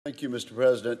Thank you, Mr.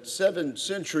 President. 7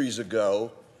 centuries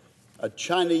ago, a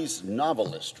Chinese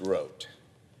novelist wrote,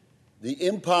 "The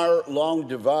empire long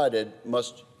divided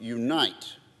must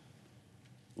unite.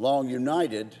 Long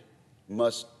united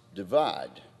must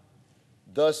divide.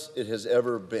 Thus it has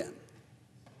ever been."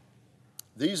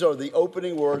 These are the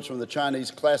opening words from the Chinese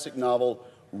classic novel,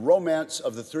 Romance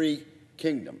of the Three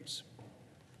Kingdoms.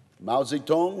 Mao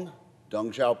Zedong,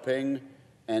 Deng Xiaoping,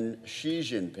 and Xi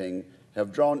Jinping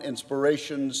have drawn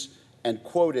inspirations and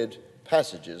quoted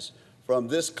passages from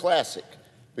this classic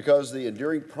because the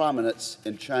enduring prominence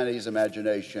in Chinese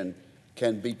imagination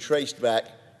can be traced back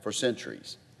for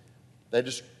centuries.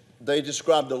 They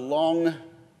describe the long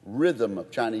rhythm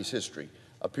of Chinese history,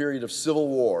 a period of civil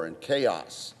war and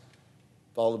chaos,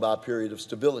 followed by a period of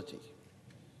stability.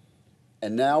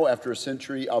 And now, after a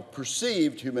century of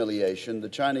perceived humiliation, the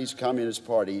Chinese Communist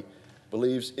Party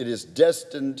believes it is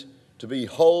destined to be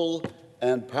whole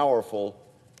and powerful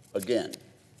again.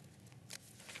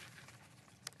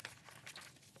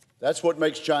 That's what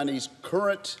makes Chinese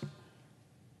current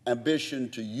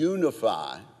ambition to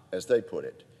unify, as they put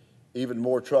it, even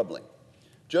more troubling.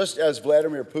 Just as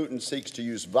Vladimir Putin seeks to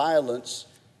use violence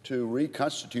to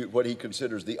reconstitute what he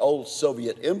considers the old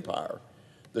Soviet empire,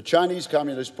 the Chinese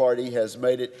Communist Party has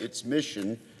made it its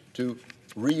mission to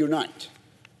reunite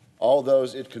all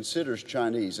those it considers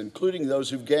Chinese, including those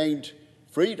who've gained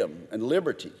freedom and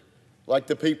liberty, like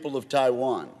the people of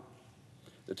Taiwan.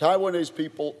 The Taiwanese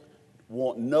people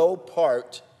want no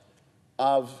part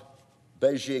of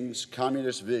Beijing's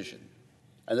communist vision,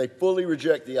 and they fully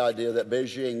reject the idea that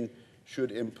Beijing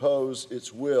should impose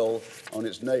its will on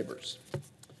its neighbors.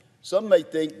 Some may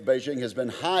think Beijing has been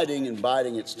hiding and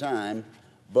biding its time,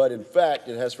 but in fact,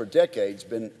 it has for decades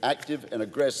been active and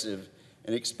aggressive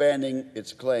in expanding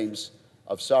its claims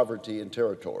of sovereignty and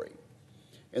territory.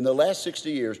 In the last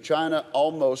 60 years, China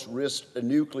almost risked a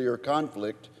nuclear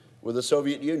conflict with the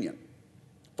Soviet Union,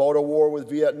 fought a war with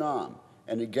Vietnam,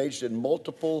 and engaged in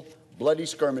multiple bloody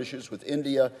skirmishes with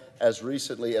India as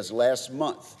recently as last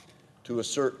month to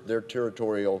assert their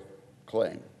territorial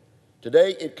claim.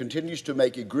 Today, it continues to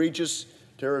make egregious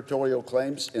territorial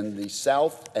claims in the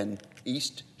South and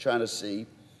East China Sea,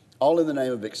 all in the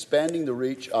name of expanding the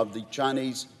reach of the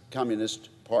Chinese Communist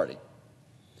Party.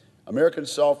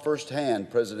 Americans saw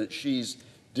firsthand President Xi's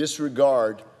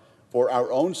disregard for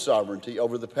our own sovereignty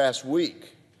over the past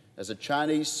week as a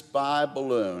Chinese spy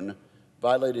balloon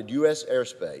violated U.S.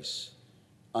 airspace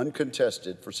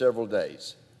uncontested for several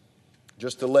days,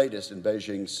 just the latest in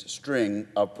Beijing's string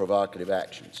of provocative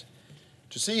actions.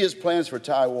 To see his plans for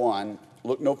Taiwan,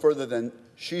 look no further than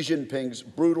Xi Jinping's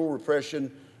brutal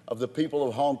repression of the people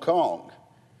of Hong Kong.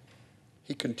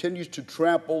 He continues to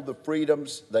trample the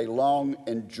freedoms they long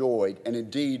enjoyed and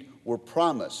indeed were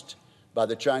promised by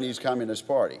the Chinese Communist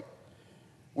Party.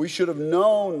 We should have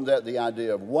known that the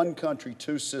idea of one country,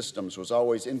 two systems was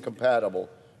always incompatible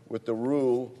with the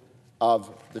rule of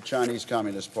the Chinese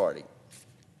Communist Party.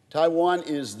 Taiwan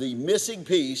is the missing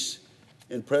piece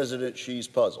in President Xi's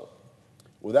puzzle.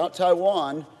 Without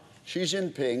Taiwan, Xi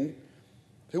Jinping,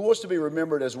 who wants to be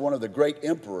remembered as one of the great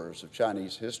emperors of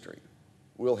Chinese history,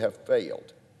 will have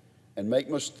failed. And make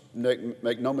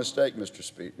no mistake,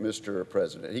 Mr.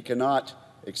 President, he cannot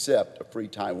accept a free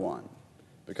Taiwan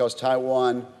because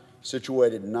Taiwan,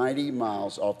 situated 90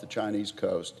 miles off the Chinese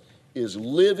coast, is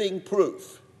living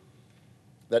proof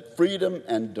that freedom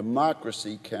and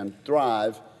democracy can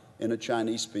thrive in a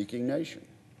Chinese-speaking nation.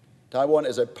 Taiwan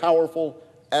is a powerful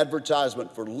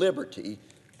advertisement for liberty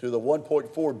to the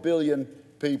 1.4 billion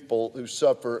people who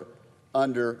suffer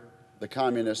under the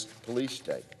communist police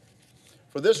state.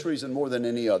 For this reason, more than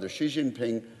any other, Xi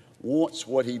Jinping wants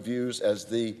what he views as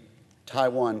the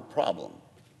Taiwan problem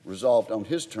resolved on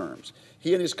his terms.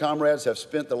 He and his comrades have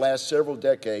spent the last several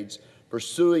decades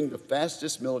pursuing the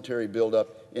fastest military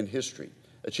buildup in history,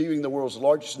 achieving the world's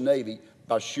largest navy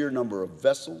by sheer number of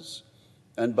vessels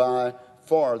and by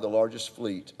far the largest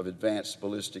fleet of advanced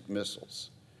ballistic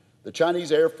missiles. The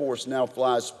Chinese Air Force now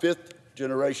flies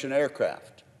fifth-generation aircraft,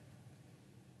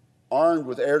 armed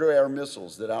with air-to-air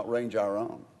missiles that outrange our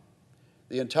own.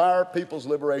 The entire People's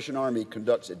Liberation Army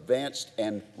conducts advanced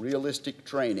and realistic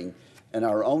training, and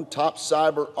our own top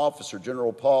cyber officer,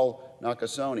 General Paul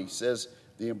Nakasone, says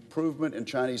the improvement in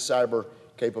Chinese cyber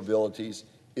capabilities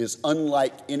is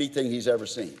unlike anything he's ever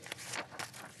seen.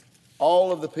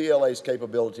 All of the PLA's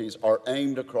capabilities are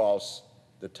aimed across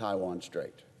the Taiwan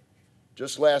Strait.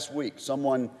 Just last week,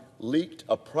 someone leaked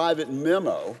a private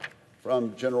memo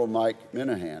from General Mike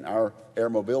Minahan, our air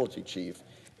mobility chief,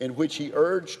 in which he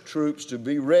urged troops to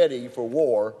be ready for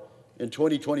war in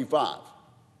 2025.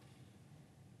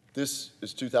 This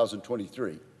is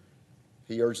 2023.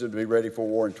 He urged them to be ready for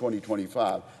war in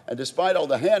 2025. And despite all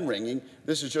the hand-wringing,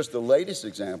 this is just the latest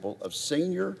example of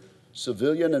senior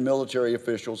civilian and military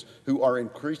officials who are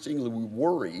increasingly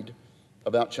worried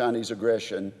about Chinese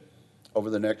aggression over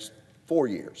the next 4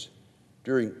 years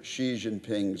during Xi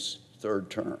Jinping's third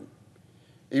term.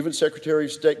 Even Secretary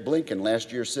of State Blinken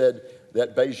last year said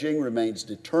that Beijing remains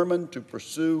determined to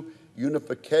pursue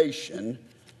unification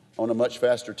on a much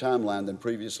faster timeline than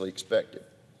previously expected.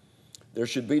 There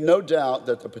should be no doubt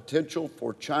that the potential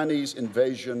for Chinese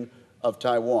invasion of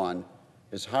Taiwan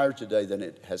is higher today than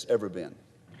it has ever been.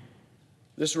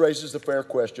 This raises the fair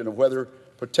question of whether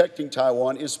protecting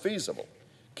Taiwan is feasible.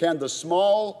 Can the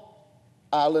small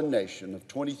island nation of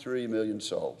 23 million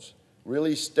souls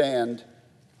really stand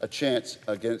a chance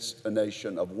against a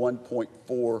nation of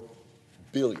 1.4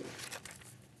 billion?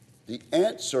 The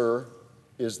answer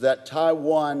is that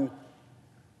Taiwan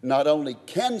not only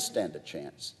can stand a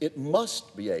chance, it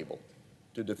must be able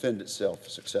to defend itself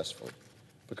successfully.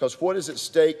 Because what is at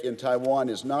stake in Taiwan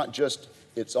is not just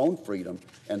its own freedom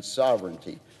and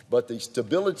sovereignty, but the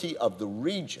stability of the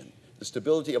region, the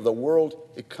stability of the world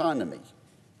economy,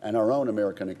 and our own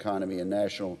American economy and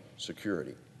national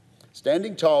security.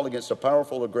 Standing tall against a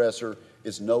powerful aggressor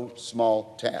is no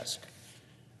small task.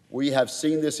 We have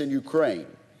seen this in Ukraine.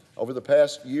 Over the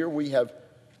past year, we have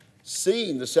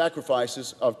seen the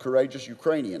sacrifices of courageous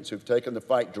Ukrainians who've taken the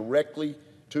fight directly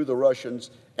to the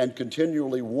Russians and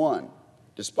continually won,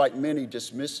 despite many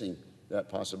dismissing that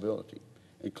possibility,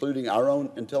 including our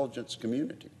own intelligence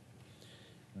community.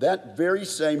 That very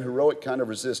same heroic kind of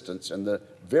resistance and the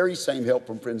very same help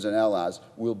from friends and allies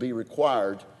will be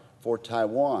required for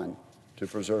Taiwan to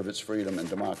preserve its freedom and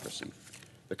democracy.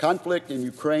 The conflict in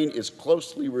Ukraine is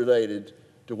closely related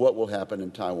to what will happen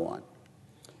in Taiwan.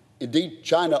 Indeed,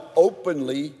 China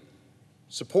openly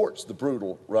supports the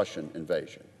brutal Russian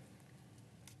invasion.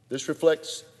 This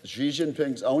reflects Xi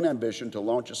Jinping's own ambition to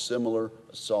launch a similar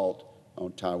assault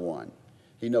on Taiwan.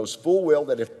 He knows full well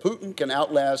that if Putin can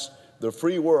outlast the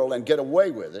free world and get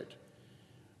away with it,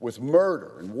 with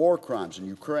murder and war crimes in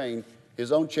Ukraine,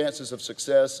 his own chances of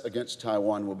success against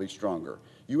Taiwan will be stronger.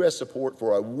 U.S. support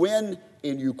for a win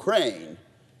in Ukraine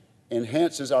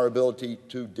enhances our ability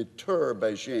to deter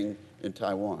Beijing in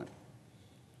Taiwan.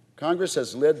 Congress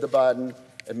has led the Biden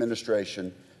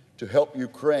administration to help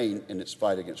Ukraine in its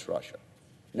fight against Russia.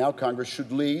 Now Congress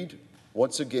should lead,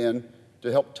 once again,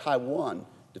 to help Taiwan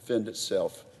defend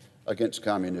itself against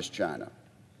communist China.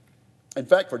 In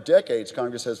fact, for decades,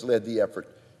 Congress has led the effort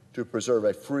to preserve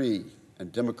a free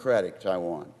and democratic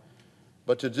Taiwan.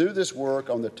 But to do this work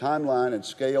on the timeline and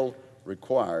scale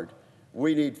required,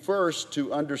 we need first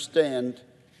to understand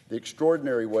the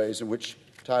extraordinary ways in which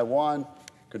Taiwan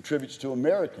contributes to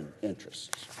American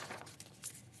interests.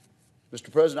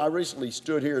 Mr. President, I recently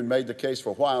stood here and made the case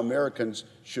for why Americans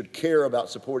should care about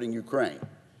supporting Ukraine.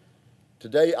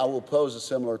 Today, I will pose a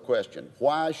similar question.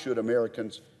 Why should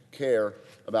Americans care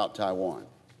about Taiwan?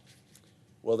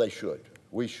 Well, they should.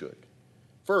 We should.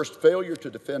 First, failure to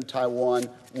defend Taiwan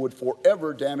would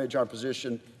forever damage our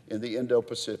position in the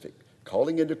Indo-Pacific,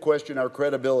 calling into question our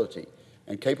credibility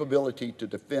and capability to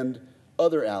defend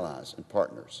other allies and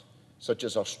partners, such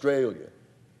as Australia,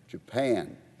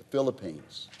 Japan, the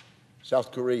Philippines,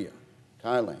 South Korea,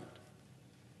 Thailand.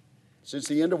 Since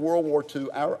the end of World War II,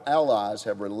 our allies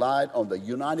have relied on the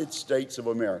United States of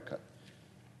America,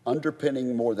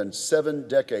 underpinning more than 7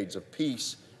 decades of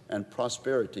peace and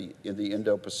prosperity in the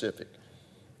Indo-Pacific.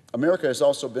 America has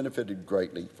also benefited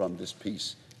greatly from this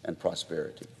peace and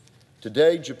prosperity.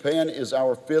 Today, Japan is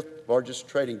our 5th largest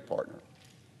trading partner,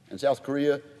 and South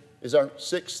Korea is our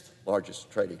 6th largest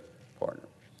trading partner.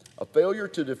 A failure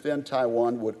to defend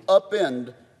Taiwan would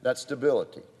upend that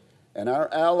stability, and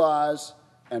our allies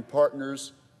and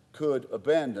partners could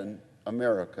abandon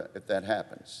America if that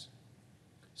happens.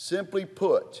 Simply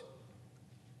put,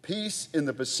 peace in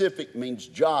the Pacific means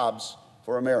jobs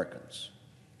for Americans.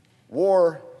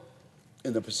 War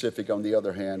in the Pacific, on the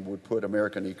other hand, would put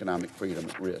American economic freedom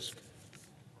at risk.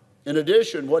 In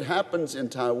addition, what happens in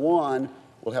Taiwan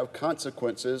will have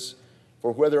consequences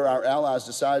for whether our allies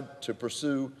decide to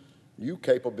pursue new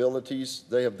capabilities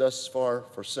they have thus far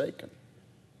forsaken.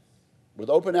 With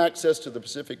open access to the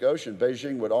Pacific Ocean,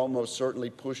 Beijing would almost certainly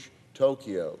push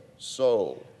Tokyo,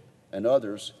 Seoul, and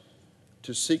others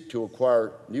to seek to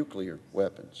acquire nuclear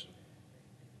weapons,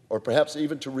 or perhaps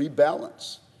even to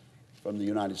rebalance from the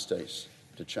United States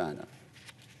to China.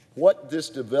 What this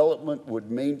development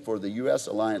would mean for the U.S.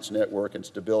 alliance network and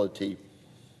stability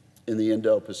in the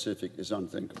Indo-Pacific is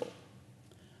unthinkable.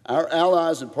 Our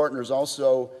allies and partners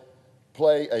also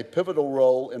play a pivotal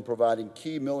role in providing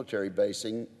key military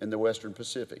basing in the Western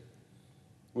Pacific.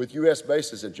 With U.S.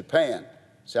 bases in Japan,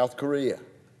 South Korea,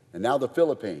 and now the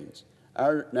Philippines,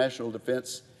 our national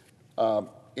defense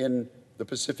in the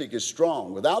Pacific is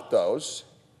strong. Without those,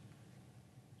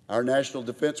 our national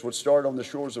defense would start on the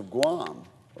shores of Guam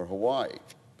or Hawaii,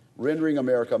 rendering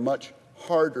America much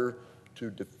harder to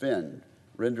defend,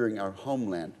 rendering our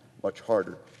homeland much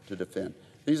harder to defend.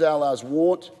 These allies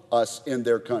want us in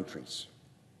their countries.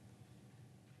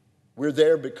 We're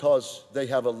there because they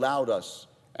have allowed us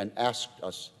and asked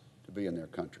us to be in their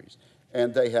countries.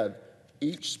 And they have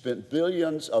each spent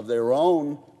billions of their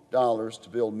own dollars to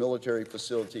build military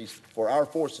facilities for our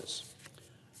forces.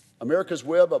 America's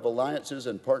web of alliances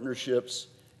and partnerships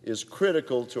is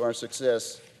critical to our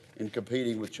success in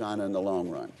competing with China in the long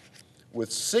run. With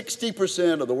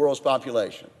 60% of the world's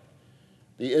population,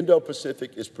 the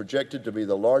Indo-Pacific is projected to be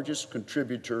the largest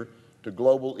contributor to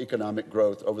global economic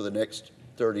growth over the next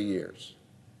 30 years.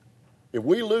 If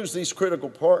we lose these critical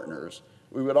partners,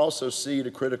 we would also cede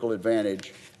a critical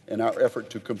advantage in our effort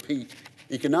to compete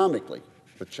economically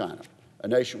with China, a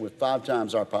nation with 5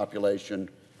 times our population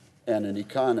and an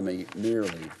economy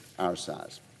nearly our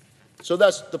size. So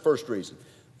that's the first reason.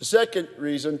 The second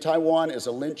reason, Taiwan is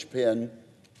a linchpin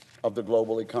of the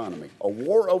global economy. A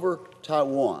war over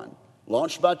Taiwan,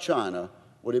 launched by China,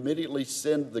 would immediately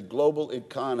send the global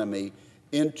economy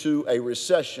into a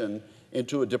recession,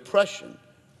 into a depression,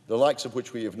 the likes of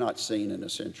which we have not seen in a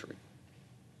century.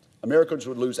 Americans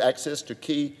would lose access to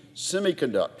key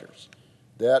semiconductors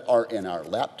that are in our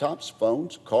laptops,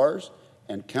 phones, cars,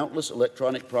 and countless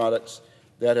electronic products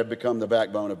that have become the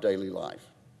backbone of daily life.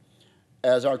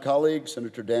 As our colleague,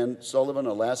 Senator Dan Sullivan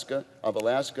of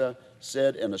Alaska,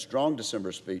 said in a strong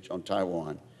December speech on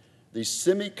Taiwan, the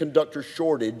semiconductor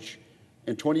shortage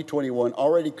in 2021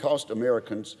 already cost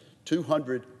Americans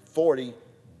 $240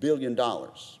 billion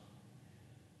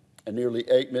and nearly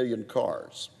 8 million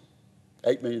cars.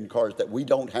 8 million cars that we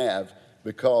don't have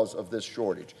because of this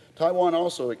shortage. Taiwan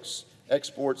also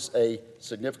exports a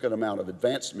significant amount of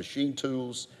advanced machine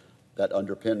tools that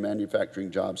underpin manufacturing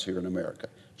jobs here in America.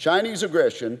 Chinese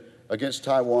aggression against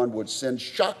Taiwan would send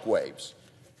shockwaves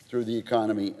through the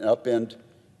economy and upend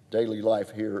daily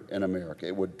life here in America.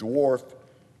 It would dwarf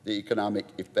the economic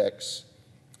effects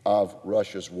of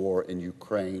Russia's war in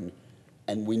Ukraine,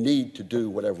 and we need to do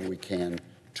whatever we can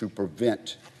to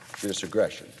prevent this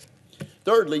aggression.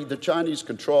 Thirdly, the Chinese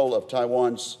control of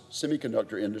Taiwan's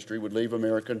semiconductor industry would leave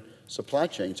American supply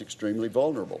chains extremely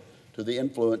vulnerable to the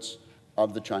influence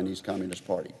of the Chinese Communist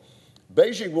Party.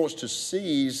 Beijing wants to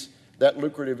seize that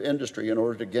lucrative industry in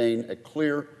order to gain a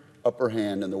clear upper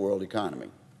hand in the world economy.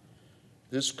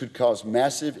 This could cause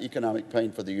massive economic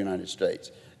pain for the United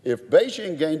States. If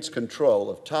Beijing gains control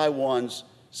of Taiwan's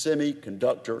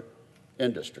semiconductor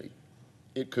industry,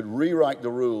 it could rewrite the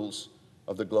rules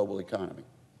of the global economy.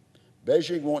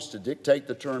 Beijing wants to dictate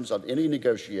the terms of any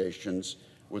negotiations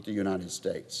with the United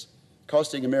States,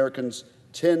 costing Americans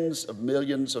tens of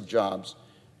millions of jobs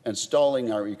and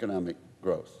stalling our economic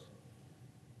growth.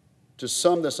 To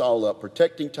sum this all up,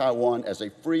 protecting Taiwan as a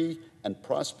free and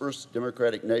prosperous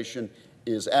democratic nation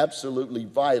is absolutely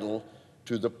vital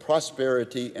to the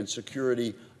prosperity and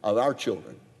security of our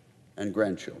children and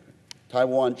grandchildren.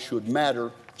 Taiwan should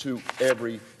matter to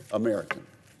every American.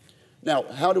 Now,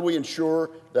 how do we ensure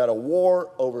that a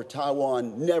war over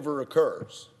Taiwan never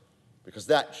occurs? Because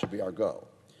that should be our goal,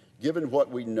 given what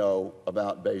we know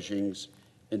about Beijing's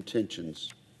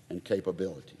intentions and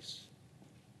capabilities.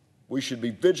 We should be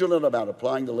vigilant about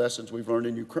applying the lessons we've learned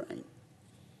in Ukraine.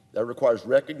 That requires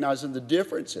recognizing the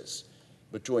differences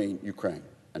between Ukraine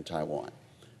and Taiwan.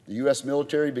 The U.S.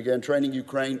 military began training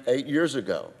Ukraine 8 years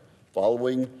ago,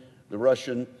 following the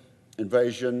Russian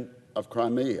invasion of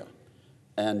Crimea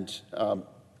and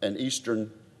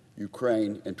eastern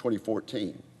Ukraine in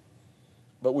 2014.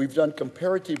 But we've done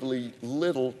comparatively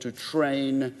little to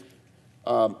train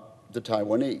the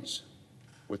Taiwanese.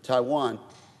 With Taiwan,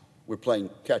 we're playing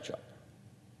catch-up.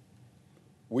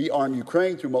 We arm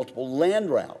Ukraine through multiple land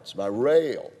routes by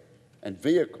rail and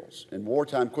vehicles. In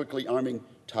wartime, quickly arming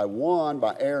Taiwan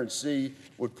by air and sea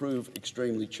would prove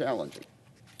extremely challenging.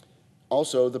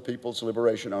 Also, the People's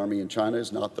Liberation Army in China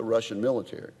is not the Russian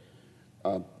military.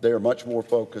 They are much more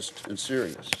focused and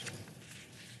serious.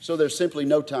 So there's simply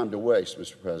no time to waste,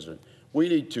 Mr. President. We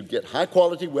need to get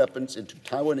high-quality weapons into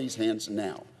Taiwanese hands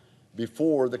now,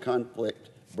 before the conflict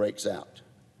breaks out.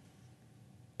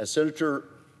 As Senator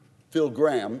Phil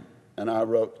Gramm and I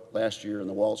wrote last year in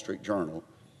the Wall Street Journal,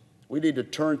 we need to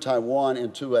turn Taiwan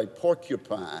into a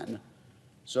porcupine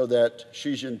so that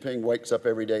Xi Jinping wakes up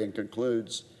every day and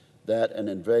concludes that an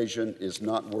invasion is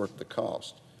not worth the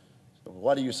cost. So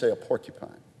why do you say a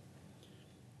porcupine?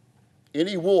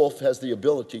 Any wolf has the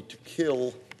ability to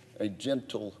kill a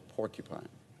gentle porcupine.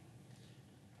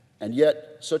 And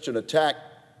yet, such an attack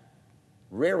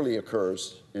rarely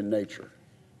occurs in nature.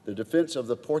 The defense of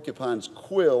the porcupine's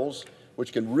quills,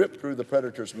 which can rip through the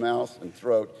predator's mouth and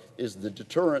throat, is the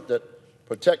deterrent that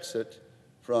protects it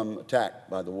from attack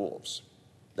by the wolves.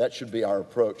 That should be our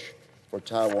approach for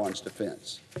Taiwan's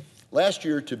defense. Last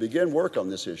year, to begin work on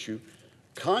this issue,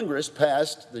 Congress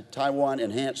passed the Taiwan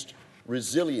Enhanced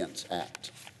Resilience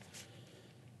Act.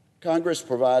 Congress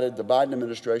provided the Biden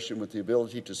administration with the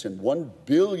ability to send $1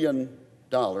 billion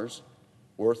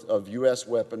worth of U.S.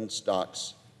 weapons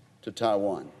stocks to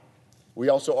Taiwan. We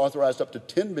also authorized up to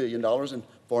 $10 billion in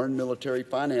foreign military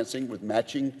financing with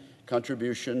matching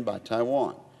contribution by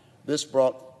Taiwan. This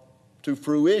brought to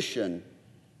fruition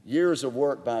years of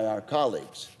work by our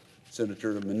colleagues,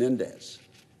 Senator Menendez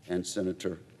and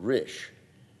Senator Risch.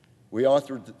 We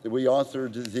authorized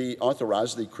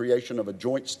the creation of a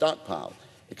joint stockpile,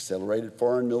 accelerated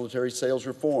foreign military sales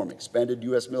reform, expanded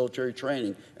U.S. military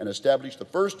training, and established the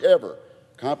first ever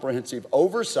comprehensive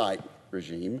oversight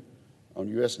regime on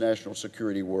U.S. national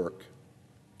security work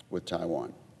with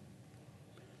Taiwan.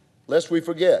 Lest we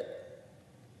forget,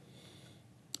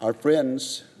 our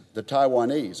friends, the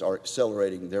Taiwanese, are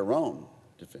accelerating their own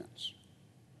defense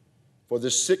for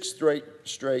the sixth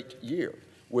straight year,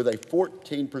 with a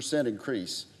 14%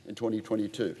 increase in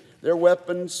 2022. Their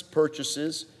weapons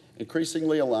purchases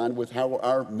increasingly align with how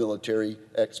our military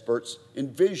experts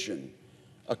envision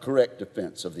a correct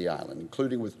defense of the island,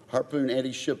 including with Harpoon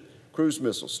anti-ship cruise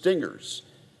missiles, Stingers,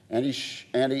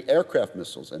 anti-aircraft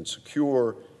missiles, and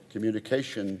secure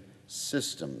communication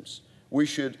systems. We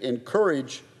should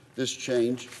encourage this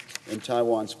change in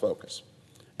Taiwan's focus.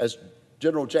 As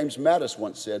General James Mattis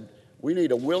once said, we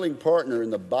need a willing partner in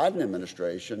the Biden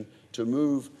administration to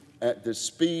move at the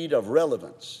speed of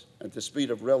relevance,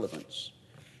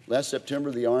 Last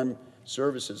September, the Armed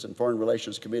Services and Foreign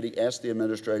Relations Committee asked the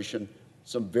administration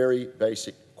some very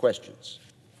basic questions.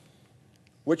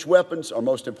 Which weapons are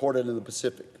most important in the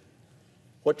Pacific?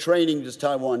 What training does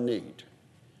Taiwan need?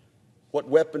 What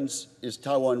weapons is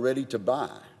Taiwan ready to buy?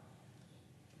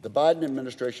 The Biden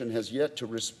administration has yet to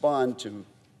respond to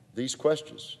these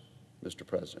questions, Mr.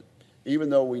 President, even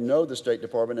though we know the State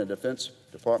Department and Defense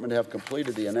Department have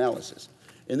completed the analysis.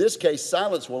 In this case,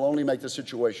 silence will only make the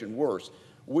situation worse.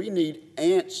 We need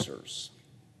answers.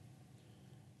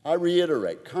 I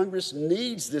reiterate, Congress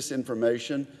needs this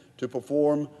information to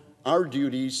perform our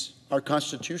duties, our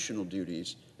constitutional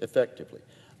duties, effectively.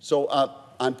 So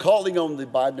I'm calling on the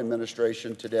Biden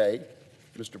administration today,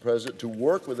 Mr. President, to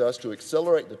work with us to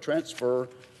accelerate the transfer,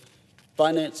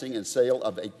 financing, and sale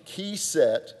of a key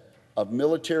set of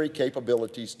military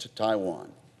capabilities to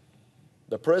Taiwan.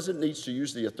 The President needs to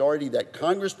use the authority that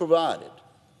Congress provided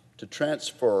to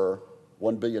transfer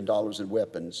 $1 billion in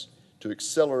weapons to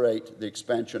accelerate the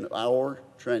expansion of our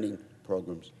training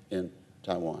programs in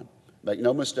Taiwan. Make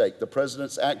no mistake, the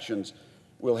President's actions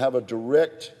will have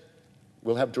direct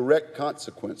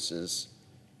consequences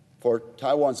for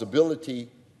Taiwan's ability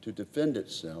to defend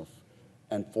itself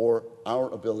and for our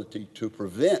ability to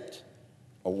prevent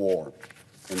a war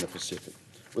in the Pacific.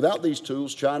 Without these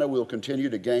tools, China will continue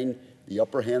to gain the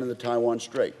upper hand in the Taiwan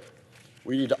Strait.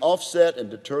 We need to offset and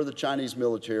deter the Chinese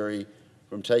military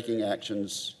from taking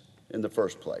actions in the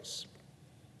first place.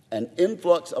 An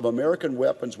influx of American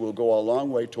weapons will go a long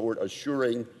way toward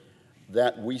assuring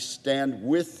that we stand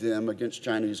with them against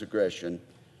Chinese aggression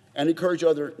and encourage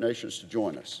other nations to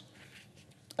join us.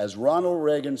 As Ronald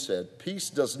Reagan said, peace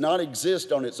does not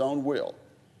exist on its own will.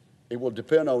 It will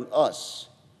depend on us,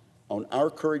 on our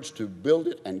courage to build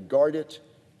it and guard it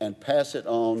and pass it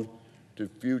on to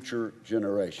future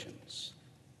generations.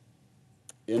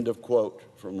 End of quote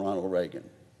from Ronald Reagan,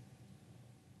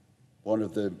 one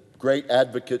of the great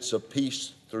advocates of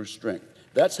peace through strength.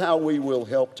 That's how we will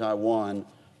help Taiwan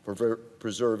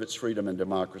preserve its freedom and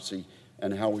democracy,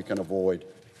 and how we can avoid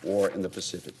war in the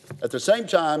Pacific. At the same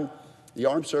time, the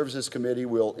Armed Services Committee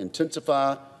will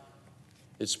intensify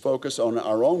its focus on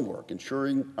our own work,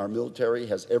 ensuring our military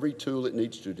has every tool it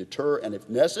needs to deter and, if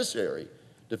necessary,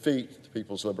 defeat the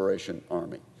People's Liberation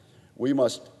Army. We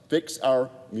must fix our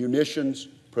munitions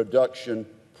production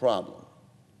problem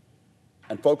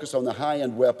and focus on the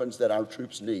high-end weapons that our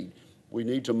troops need. We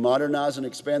need to modernize and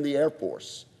expand the Air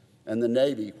Force and the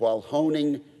Navy while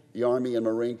honing the Army and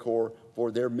Marine Corps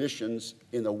for their missions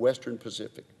in the Western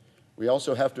Pacific. We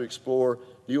also have to explore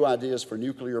new ideas for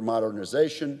nuclear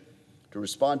modernization to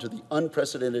respond to the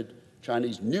unprecedented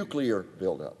Chinese nuclear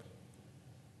buildup,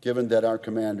 given that our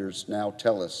commanders now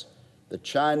tell us the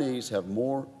Chinese have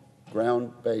more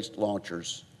ground-based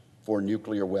launchers for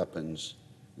nuclear weapons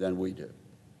than we do.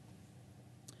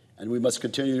 And we must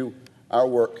continue our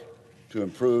work to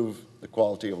improve the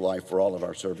quality of life for all of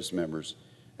our service members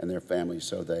and their families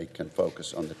so they can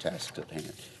focus on the tasks at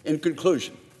hand. In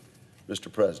conclusion,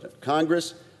 Mr. President,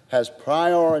 Congress has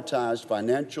prioritized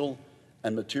financial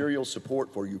and material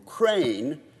support for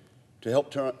Ukraine to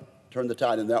help turn the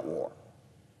tide in that war.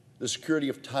 The security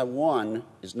of Taiwan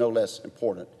is no less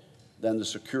important than the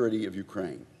security of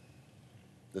Ukraine.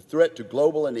 The threat to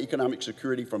global and economic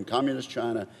security from Communist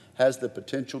China has the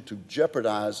potential to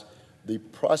jeopardize the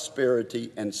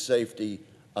prosperity and safety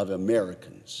of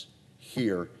Americans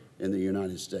here in the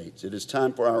United States. It is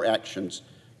time for our actions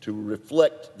to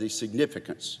reflect the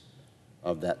significance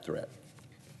of that threat.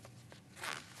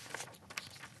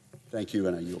 Thank you,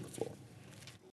 and I yield the floor.